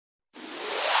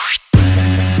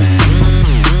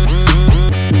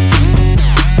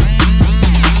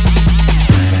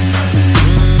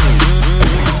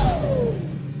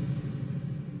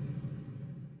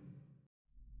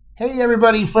Hey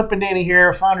everybody, Flip and Danny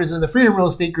here, founders of the Freedom Real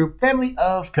Estate Group family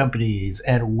of companies,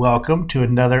 and welcome to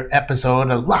another episode,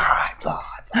 a live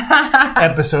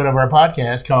episode of our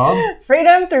podcast called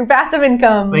Freedom Through Passive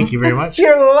Income. Thank you very much.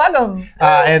 You're welcome.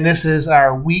 And this is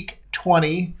our week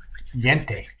 20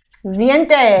 Viente,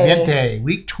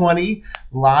 week 20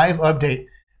 live update.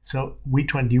 So week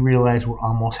 20, do you realize we're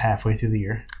almost halfway through the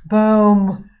year?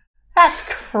 Boom. That's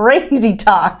crazy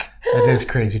talk. That is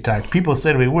crazy talk. People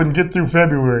said we wouldn't get through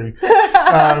February.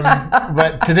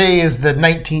 But today is the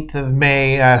 19th of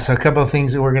May. So a couple of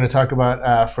things that we're going to talk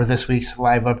about for this week's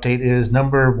live update is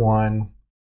number one,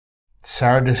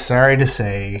 sorry to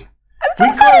say,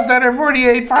 we closed on our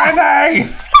 48 Friday.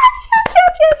 Yes.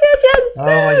 Oh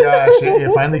my gosh.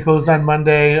 It finally closed on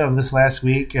Monday of this last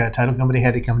week. Title company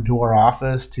had to come to our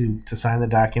office to sign the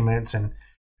documents, and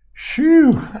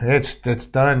phew, it's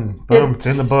done. Boom, it's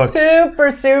in the books.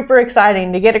 Super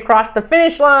exciting to get across the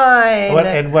finish line. What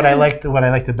I liked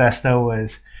the best though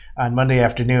was on Monday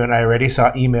afternoon, I already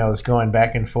saw emails going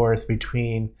back and forth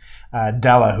between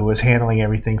Della, who was handling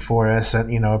everything for us,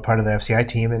 and part of the FCI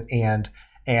team,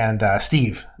 and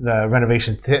Steve, the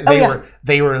renovation.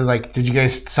 They were like, "Did you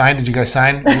guys sign?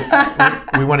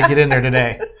 We want to get in there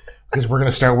today because we're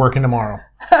going to start working tomorrow."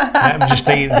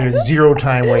 There's zero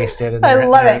time wasted. And I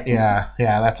love it. Yeah,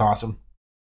 that's awesome.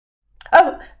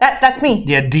 Oh, that's me.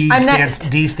 Yeah, D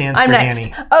stands for next.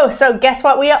 Danny. Oh, so guess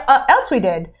what else we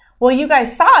did? Well, you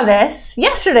guys saw this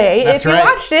yesterday. That's if you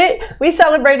watched it, we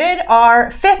celebrated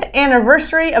our 5th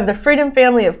anniversary of the Freedom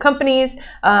family of companies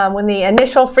when the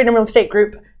initial Freedom Real Estate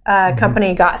Group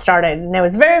company got started. And it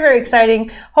was very, very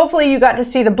exciting. Hopefully you got to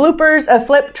see the bloopers of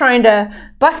Flip trying to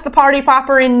bust the party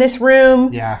popper in this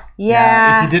room. Yeah.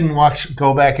 If you didn't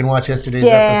go back and watch yesterday's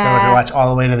episode and watch all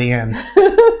the way to the end.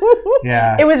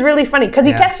 Yeah. It was really funny because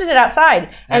he tested it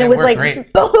outside and it was like,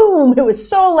 great. Boom! It was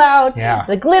so loud. Yeah.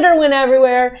 The glitter went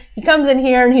everywhere. He comes in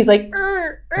here and he's like,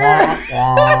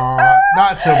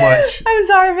 Not so much. I'm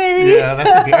sorry, baby. Yeah,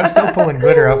 that's okay. I'm still pulling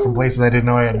glitter out from places I didn't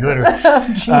know I had glitter.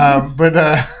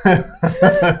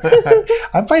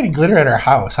 I'm finding glitter at our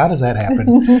house. How does that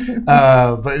happen?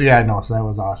 But yeah, no, so that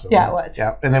was awesome. Yeah, it was.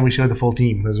 Yeah, and then we showed the full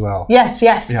team as well. Yes.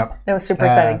 Yep. That was super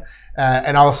exciting.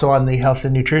 And also on the health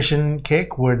and nutrition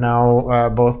kick, we're now,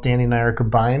 both Danny and I are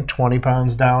combined 20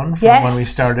 pounds down from when we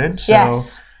started. So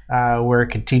we're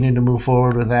continuing to move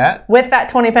forward with that. With that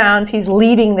 20 pounds, he's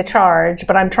leading the charge,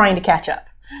 but I'm trying to catch up.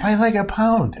 By like a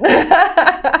pound.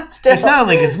 Still. It's not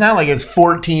like it's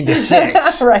 14 to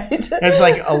 6. Right. It's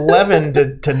like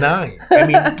 11 to 9. I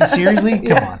mean, seriously?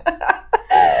 Come on.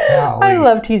 Golly. I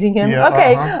love teasing him. Yeah,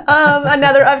 okay.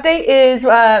 Another update is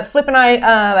Flip and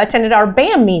I attended our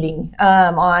BAM meeting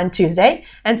on Tuesday.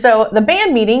 And so the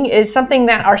BAM meeting is something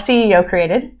that our CEO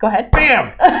created. Go ahead.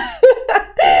 BAM!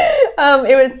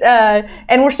 It was,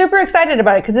 and we're super excited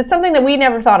about it because it's something that we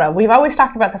never thought of. We've always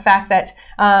talked about the fact that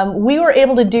we were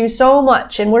able to do so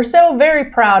much, and we're so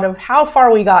very proud of how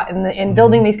far we got in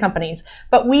building these companies.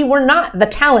 But we were not the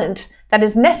talent that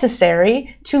is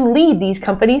necessary to lead these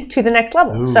companies to the next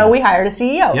level. Ooh. So we hired a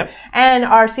CEO. Yep. And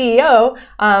our CEO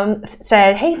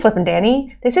said, "Hey, Flip and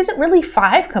Danny, this isn't really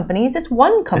 5 companies, it's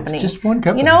one company." It's just one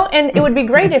company. And it would be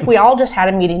great if we all just had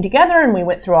a meeting together and we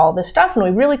went through all this stuff and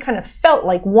we really kind of felt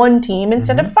like one team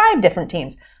instead of 5 different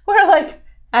teams. We're like,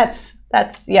 that's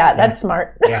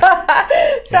smart. Yeah.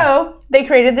 So they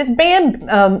created this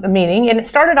BAM meeting, and it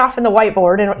started off in the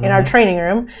whiteboard in our training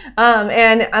room.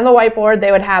 And on the whiteboard,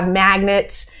 they would have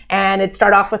magnets, and it'd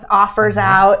start off with offers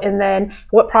out, and then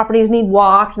what properties need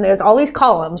walked, and there's all these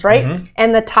columns, right?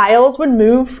 And the tiles would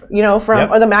move,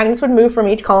 or the magnets would move from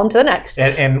each column to the next.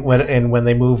 And when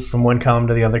they move from one column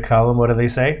to the other column, what do they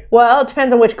say? Well, it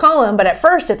depends on which column, but at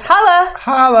first it's holla.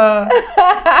 Holla.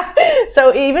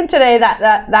 So even today that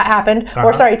happened,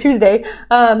 or sorry, Tuesday.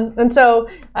 And so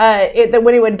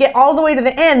when it would get all the way to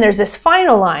the end, there's this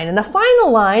final line. And the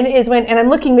final line is when, and I'm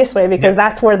looking this way because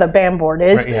that's where the BAM board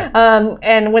is. Right, yeah.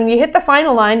 And when you hit the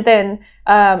final line, then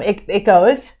it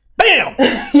goes... BAM!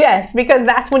 Yes, because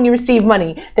that's when you receive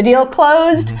money. The deal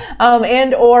closed,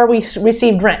 and or we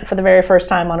received rent for the very first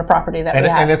time on a property that we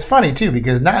had. And it's funny, too,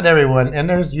 because not everyone, and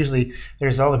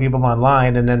there's all the people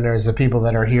online, and then there's the people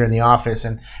that are here in the office,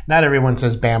 and not everyone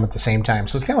says BAM at the same time.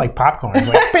 So it's kind of like popcorn. It's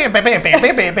like BAM, BAM, BAM, BAM,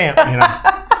 BAM, BAM,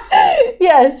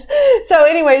 Yes. So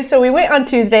anyway, so we went on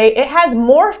Tuesday. It has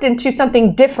morphed into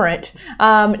something different.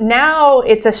 Now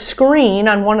it's a screen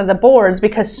on one of the boards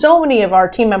because so many of our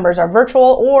team members are virtual,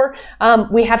 or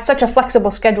we have such a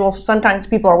flexible schedule. So sometimes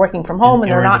people are working from home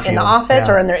and they're not in the office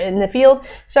or they're in the field.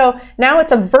 So now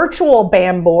it's a virtual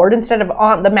BAM board instead of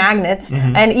on the magnets.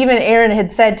 And even Aaron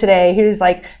had said today, he was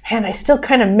like, man, I still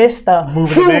kind of miss the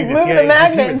moving the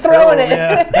magnet and throwing it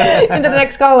into the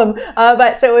next column.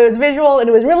 But so it was visual, and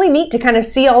it was really neat to kind of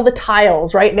see all the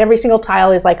tiles, right? And every single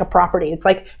tile is like a property. It's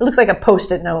like, it looks like a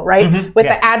Post-it note, right? With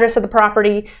the address of the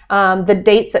property, the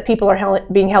dates that people are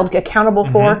being held accountable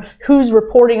for, who's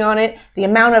reporting on it, the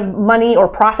amount of money or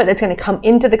profit that's going to come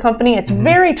into the company. It's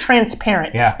very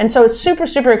transparent. And so it's super,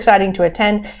 super exciting to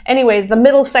attend. Anyways, the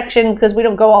middle section, because we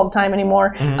don't go all the time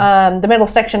anymore, the middle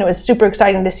section, it was super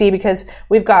exciting to see because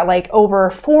we've got like over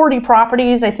 40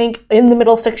 properties, I think, in the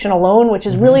middle section alone, which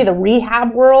is really the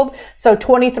rehab world. So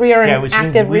 23 are in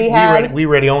active rehab. We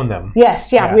already own them.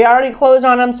 Yes, we already closed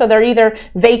on them. So they're either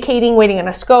vacating, waiting on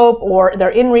a scope, or they're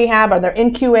in rehab, or they're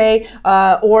in QA,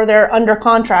 or they're under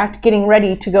contract, getting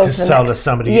ready to go to sell to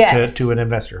somebody, to an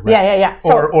investor. Right?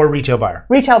 So, or retail buyer.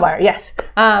 Retail buyer, yes.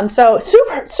 So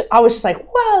super, I was just like,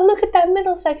 wow, look at that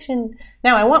middle section.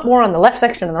 Now I want more on the left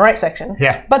section and the right section.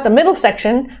 But the middle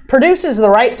section produces the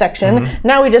right section.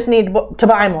 Now we just need to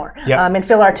buy more and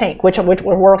fill our tank, which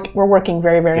we're working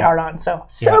very, very hard on. So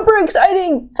super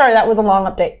exciting. Sorry, that was a long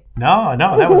update. No,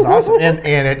 that was awesome, and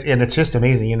it's just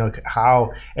amazing, you know,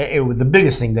 how the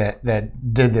biggest thing that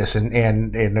did this,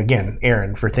 and again,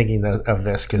 Aaron for thinking of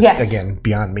this, because again,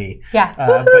 beyond me,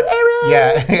 Aaron.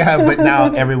 But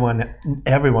now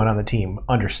everyone on the team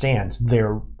understands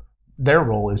their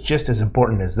role is just as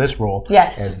important as this role,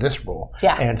 as this role.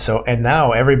 And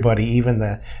now everybody, even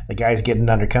the guys getting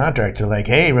under contract, are like,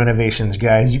 hey, renovations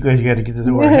guys, you guys got to get this,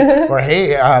 or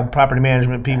hey, property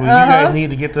management people, you guys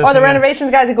need to get this. Or the renovations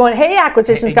guys are going, hey,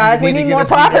 acquisitions guys, we need more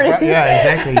properties.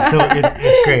 Exactly. So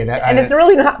it's great. And it's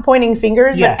really not pointing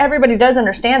fingers, but everybody does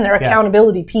understand their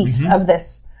accountability piece of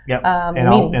this.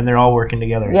 And they're all working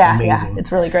together. It's amazing.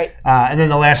 It's really great. And then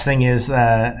the last thing is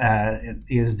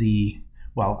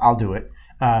well, I'll do it.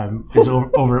 Is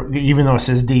over even though it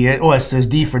says D. It says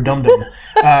D for Dum Dum.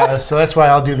 So that's why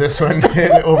I'll do this one.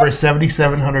 Over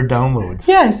 7,700 downloads.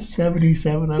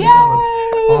 7,700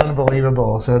 downloads.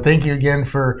 Unbelievable. So thank you again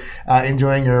for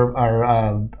enjoying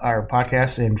our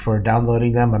podcast and for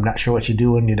downloading them. I'm not sure what you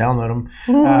do when you download them,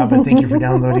 but thank you for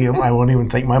downloading them. I won't even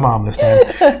thank my mom this time.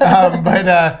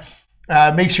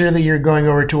 Make sure that you're going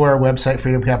over to our website,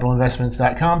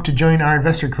 freedomcapitalinvestments.com, to join our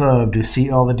investor club to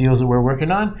see all the deals that we're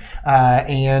working on.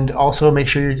 And also make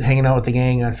sure you're hanging out with the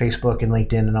gang on Facebook and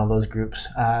LinkedIn and all those groups.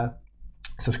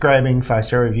 Subscribing,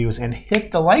 5-star reviews, and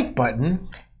hit the like button.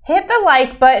 Hit the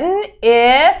like button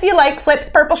if you like Flip's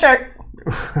purple shirt.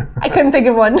 I couldn't think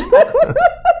of one. Hit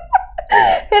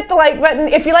the like button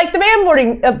if you like the BAM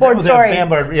board story.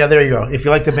 Yeah, there you go. If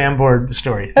you like the BAM board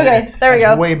story. Okay, there we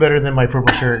go. Way better than my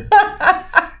purple shirt.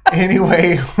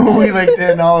 Anyway, we like to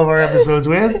end all of our episodes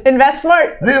with invest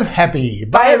smart, live happy.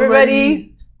 Bye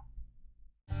everybody.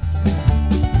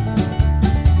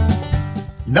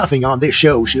 Nothing on this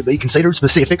show should be considered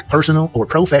specific, personal, or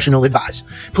professional advice.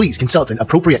 Please consult an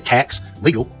appropriate tax,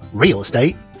 legal, real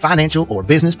estate, financial, or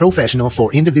business professional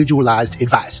for individualized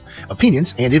advice.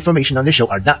 Opinions and information on this show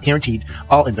are not guaranteed.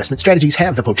 All investment strategies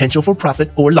have the potential for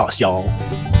profit or loss, y'all.